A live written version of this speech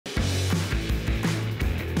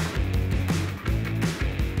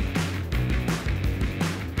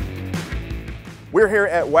We're here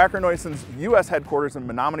at Wacker Neuson's U.S. headquarters in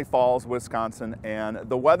Menomonee Falls, Wisconsin, and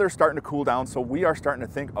the weather's starting to cool down, so we are starting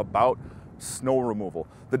to think about snow removal.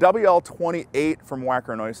 The WL28 from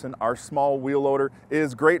Wacker Neuson, our small wheel loader,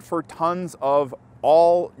 is great for tons of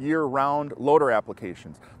all year round loader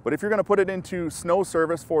applications. But if you're going to put it into snow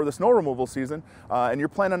service for the snow removal season and you're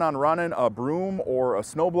planning on running a broom or a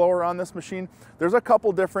snowblower on this machine, there's a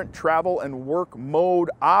couple different travel and work mode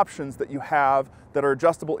options that you have that are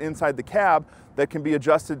adjustable inside the cab that can be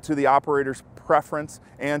adjusted to the operator's preference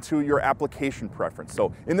and to your application preference.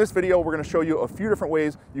 So in this video, we're going to show you a few different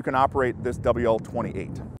ways you can operate this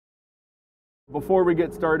WL28. Before we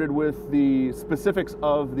get started with the specifics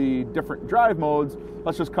of the different drive modes,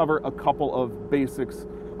 let's just cover a couple of basics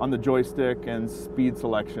on the joystick and speed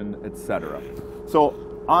selection, etc.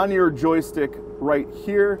 So on your joystick right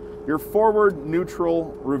here, your forward, neutral,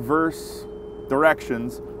 reverse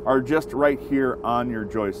directions are just right here on your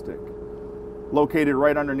joystick. Located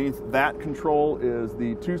right underneath that control is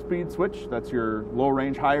the 2-speed switch. That's your low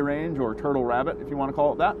range, high range, or turtle rabbit if you want to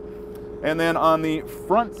call it that. And then on the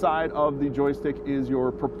front side of the joystick is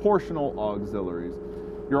your proportional auxiliaries.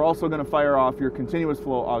 You're also going to fire off your continuous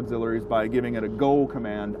flow auxiliaries by giving it a go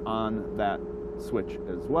command on that switch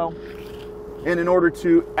as well. And in order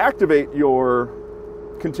to activate your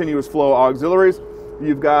continuous flow auxiliaries,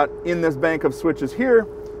 you've got in this bank of switches here,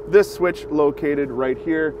 this switch located right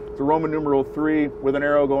here. It's a Roman numeral 3 with an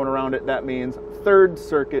arrow going around it. That means third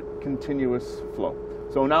circuit continuous flow.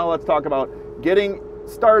 So now let's talk about getting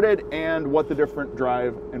started and what the different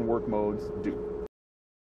drive and work modes do.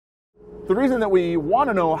 The reason that we want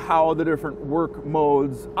to know how the different work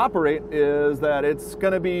modes operate is that it's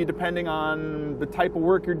going to be depending on the type of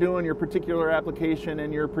work you're doing, your particular application,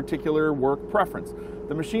 and your particular work preference.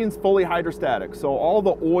 The machine's fully hydrostatic, so all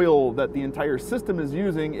the oil that the entire system is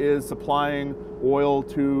using is supplying oil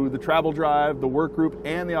to the travel drive, the work group,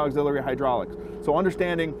 and the auxiliary hydraulics. So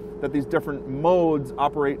understanding that these different modes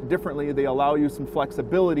operate differently, they allow you some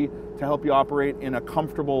flexibility to help you operate in a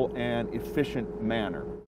comfortable and efficient manner.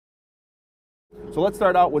 So let's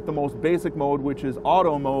start out with the most basic mode, which is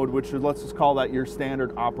auto mode, which is, let's just call that your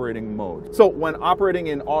standard operating mode. So when operating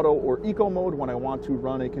in auto or eco mode, when I want to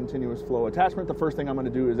run a continuous flow attachment, the first thing I'm going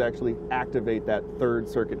to do is actually activate that third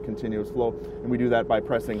circuit continuous flow. And we do that by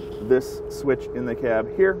pressing this switch in the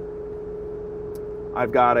cab here.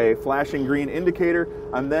 I've got a flashing green indicator.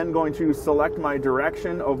 I'm then going to select my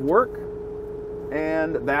direction of work,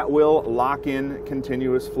 and that will lock in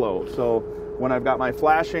continuous flow. So when I've got my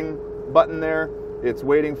flashing button there, it's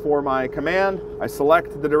waiting for my command. I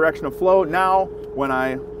select the direction of flow. Now, when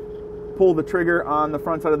I pull the trigger on the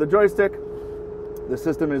front side of the joystick, the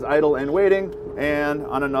system is idle and waiting, and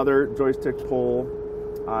on another joystick pull,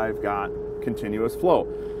 I've got continuous flow.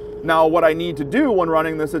 Now, what I need to do when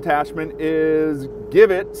running this attachment is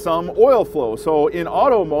give it some oil flow. So in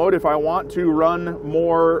auto mode, if I want to run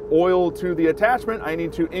more oil to the attachment, I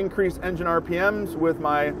need to increase engine RPMs with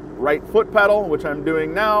my right foot pedal, which I'm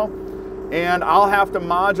doing now. And I'll have to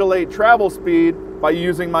modulate travel speed by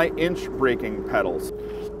using my inch braking pedals.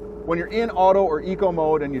 When you're in auto or eco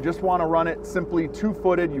mode and you just want to run it simply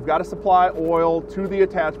two-footed, you've got to supply oil to the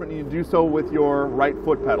attachment, and you do so with your right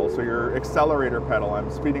foot pedal, so your accelerator pedal. I'm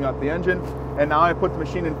speeding up the engine, and now I put the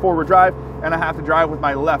machine in forward drive, and I have to drive with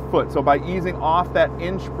my left foot. So by easing off that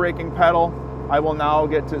inch braking pedal, I will now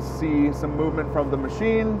get to see some movement from the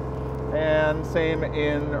machine, and same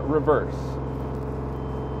in reverse.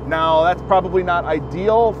 Now, that's probably not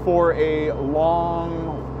ideal for a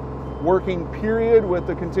long working period with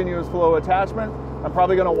the continuous flow attachment. I'm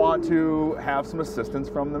probably going to want to have some assistance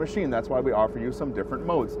from the machine. That's why we offer you some different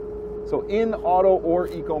modes. So in auto or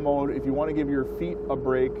eco mode, if you want to give your feet a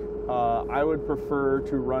break, I would prefer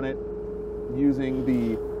to run it using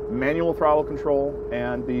the manual throttle control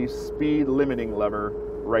and the speed limiting lever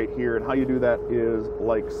right here. And how you do that is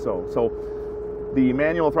like so. So the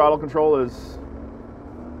manual throttle control is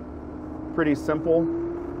pretty simple.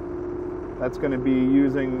 That's going to be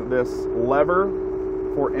using this lever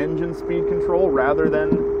for engine speed control rather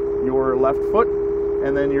than your left foot.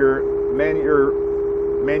 And then your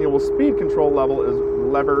manual speed control level is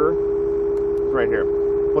lever right here.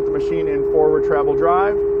 Put the machine in forward travel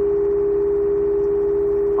drive.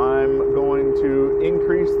 I'm going to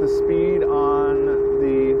increase the speed on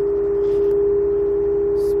the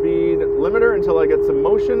speed limiter until I get some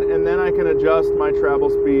motion, and then I can adjust my travel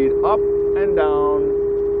speed up and down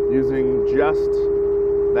using just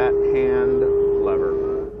that hand lever.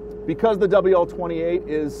 Because the WL28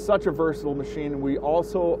 is such a versatile machine, we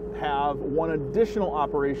also have one additional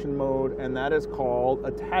operation mode, and that is called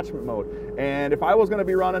attachment mode. And if I was going to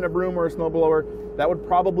be running a broom or a snowblower, that would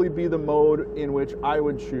probably be the mode in which I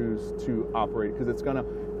would choose to operate, because it's going to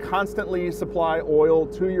constantly supply oil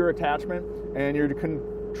to your attachment, and you're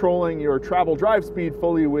controlling your travel drive speed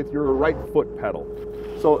fully with your right foot pedal.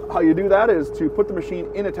 So how you do that is to put the machine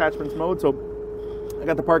in attachments mode. So I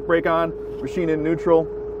got the park brake on, machine in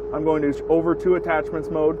neutral. I'm going to over to attachments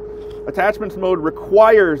mode. Attachments mode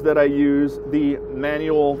requires that I use the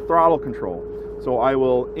manual throttle control. So I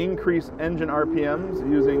will increase engine RPMs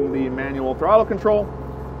using the manual throttle control.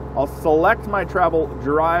 I'll select my travel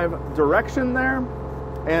drive direction there.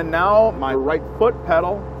 And now my right foot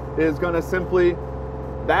pedal is going to simply,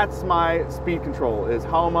 that's my speed control, is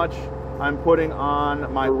how much I'm putting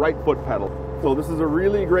on my right foot pedal. So this is a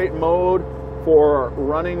really great mode for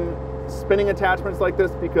running spinning attachments like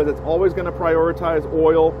this, because it's always going to prioritize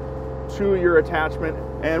oil to your attachment.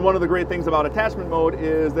 And one of the great things about attachment mode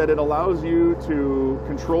is that it allows you to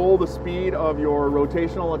control the speed of your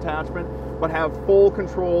rotational attachment, but have full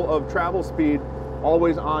control of travel speed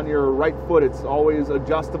always on your right foot. It's always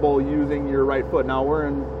adjustable using your right foot. Now we're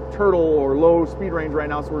in turtle or low speed range right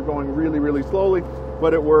now, so we're going really, really slowly,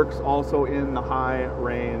 but it works also in the high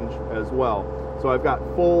range as well. So I've got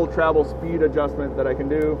full travel speed adjustment that I can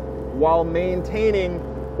do while maintaining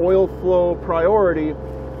oil flow priority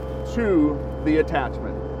to the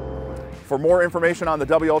attachment. For more information on the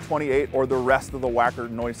WL28 or the rest of the Wacker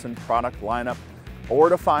Neuson product lineup, or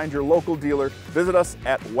to find your local dealer, visit us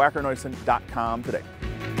at wackerneuson.com today.